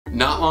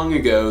Not long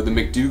ago, the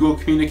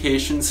McDougall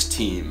Communications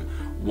team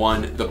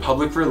won the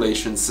Public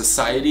Relations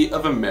Society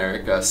of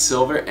America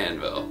Silver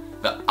Anvil,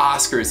 the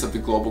Oscars of the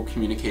global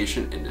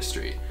communication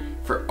industry,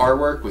 for our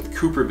work with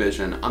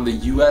CooperVision on the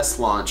US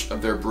launch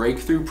of their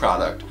breakthrough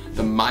product,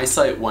 the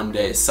MiSight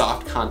One-Day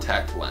Soft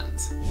Contact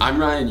Lens. I'm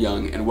Ryan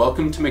Young, and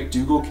welcome to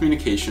McDougall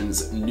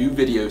Communications' new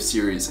video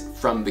series,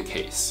 From the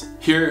Case.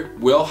 Here,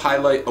 we'll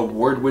highlight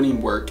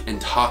award-winning work and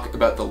talk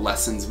about the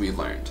lessons we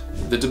learned.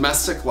 The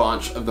domestic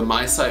launch of the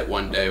MiSight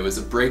One-Day was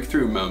a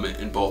breakthrough moment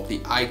in both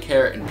the eye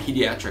care and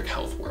pediatric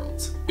health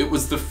worlds. It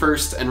was the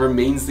first and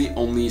remains the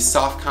only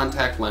soft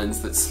contact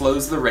lens that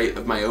slows the rate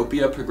of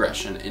myopia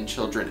progression in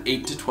children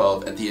 8 to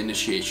 12 at the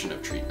initiation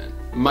of treatment.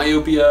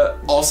 Myopia,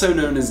 also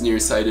known as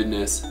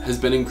nearsightedness, has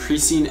been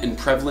increasing in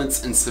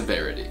prevalence and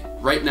severity.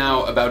 Right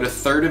now, about a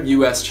third of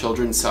US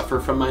children suffer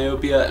from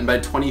myopia, and by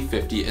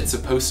 2050, it's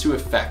supposed to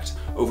affect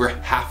over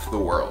half the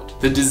world.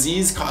 The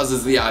disease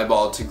causes the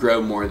eyeball to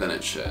grow more than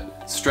it should,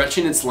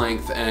 stretching its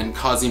length and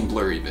causing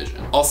blurry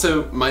vision.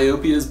 Also,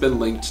 myopia has been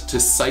linked to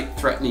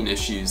sight-threatening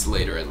issues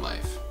later in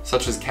life,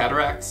 such as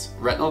cataracts,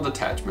 retinal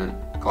detachment,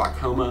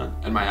 glaucoma,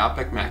 and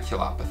myopic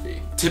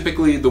maculopathy.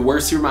 Typically, the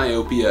worse your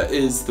myopia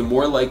is, the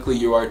more likely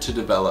you are to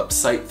develop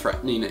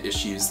sight-threatening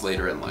issues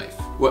later in life.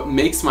 What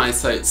makes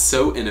MiSight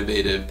so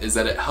innovative is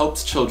that it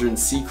helps children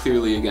see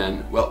clearly again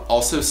while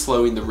also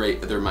slowing the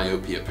rate of their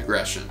myopia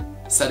progression,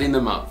 setting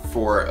them up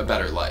for a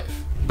better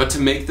life. But to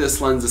make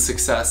this lens a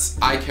success,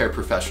 eye care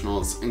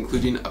professionals,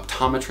 including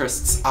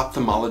optometrists,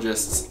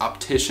 ophthalmologists,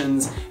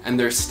 opticians, and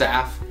their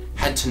staff,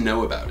 had to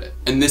know about it.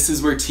 And this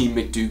is where Team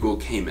McDougall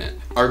came in.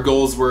 Our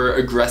goals were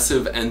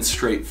aggressive and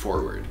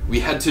straightforward. We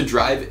had to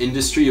drive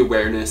industry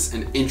awareness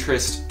and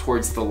interest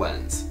towards the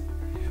lens.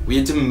 We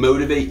had to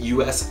motivate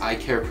US eye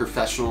care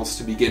professionals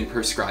to begin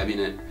prescribing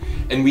it,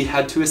 and we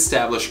had to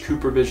establish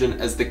CooperVision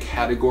as the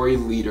category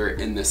leader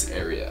in this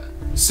area.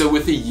 So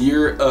with a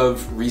year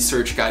of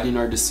research guiding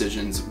our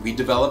decisions, we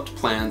developed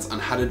plans on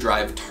how to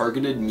drive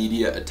targeted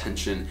media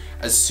attention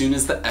as soon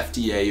as the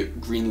FDA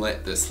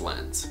greenlit this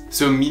lens.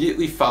 So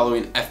immediately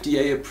following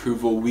FDA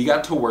approval, we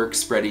got to work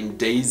spreading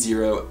day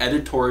zero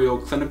editorial,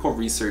 clinical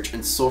research,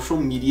 and social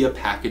media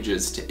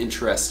packages to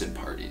interested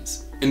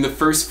parties. In the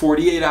first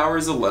 48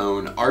 hours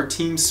alone, our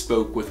team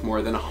spoke with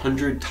more than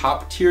 100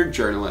 top-tier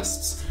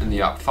journalists in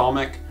the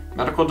ophthalmic,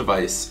 medical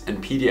device,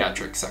 and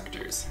pediatric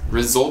sectors.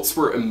 Results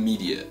were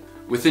immediate.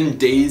 Within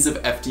days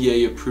of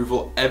FDA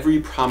approval, every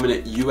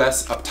prominent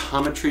US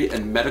optometry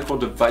and medical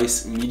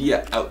device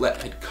media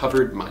outlet had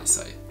covered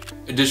MiSight.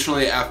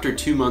 Additionally, after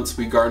 2 months,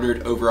 we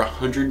garnered over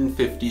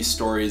 150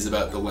 stories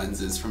about the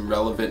lenses from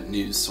relevant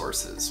news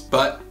sources.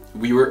 But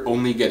we were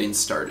only getting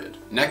started.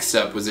 Next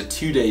up was a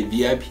 2-day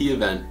VIP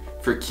event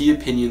for key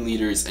opinion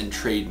leaders and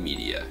trade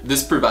media.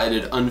 This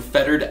provided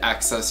unfettered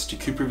access to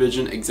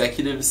CooperVision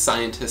executives,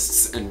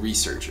 scientists, and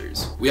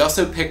researchers. We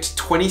also picked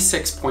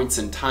 26 points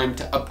in time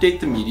to update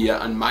the media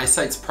on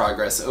MiSight's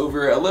progress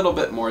over a little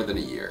bit more than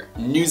a year.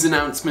 News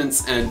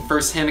announcements and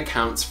first-hand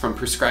accounts from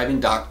prescribing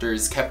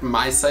doctors kept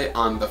MiSight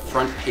on the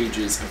front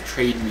pages of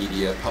trade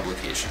media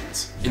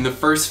publications. In the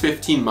first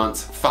 15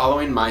 months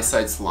following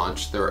MiSight's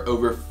launch, there were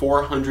over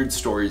 400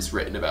 stories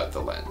written about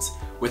the lens,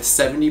 with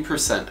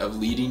 70% of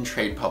leading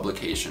trade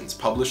publications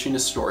publishing a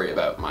story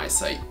about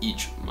MiSight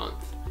each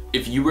month.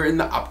 If you were in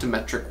the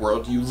optometric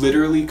world, you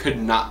literally could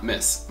not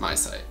miss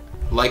MiSight.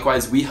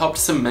 Likewise, we helped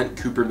cement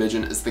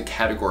CooperVision as the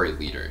category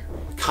leader.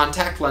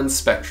 Contact Lens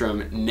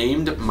Spectrum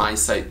named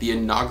MiSight the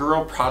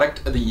inaugural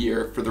product of the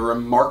year for the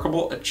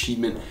remarkable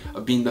achievement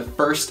of being the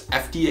first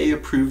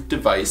FDA-approved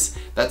device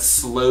that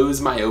slows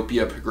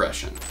myopia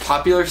progression.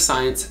 Popular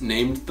Science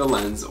named the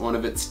lens one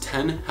of its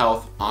 10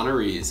 health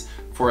honorees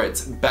for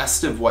its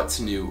Best of What's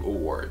New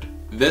award.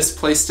 This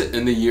placed it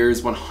in the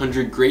year's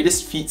 100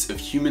 greatest feats of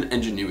human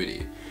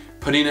ingenuity,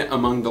 putting it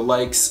among the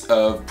likes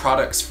of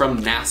products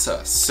from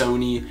NASA,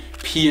 Sony,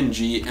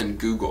 P&G, and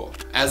Google.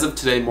 As of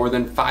today, more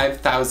than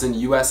 5,000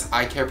 US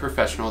eye care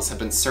professionals have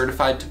been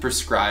certified to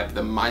prescribe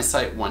the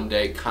MiSight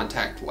One-Day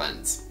contact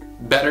lens.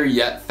 Better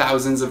yet,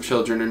 thousands of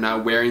children are now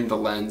wearing the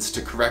lens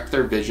to correct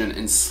their vision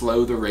and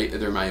slow the rate of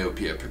their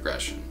myopia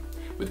progression.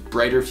 With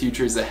brighter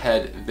futures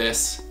ahead,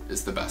 this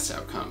is the best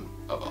outcome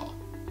of all.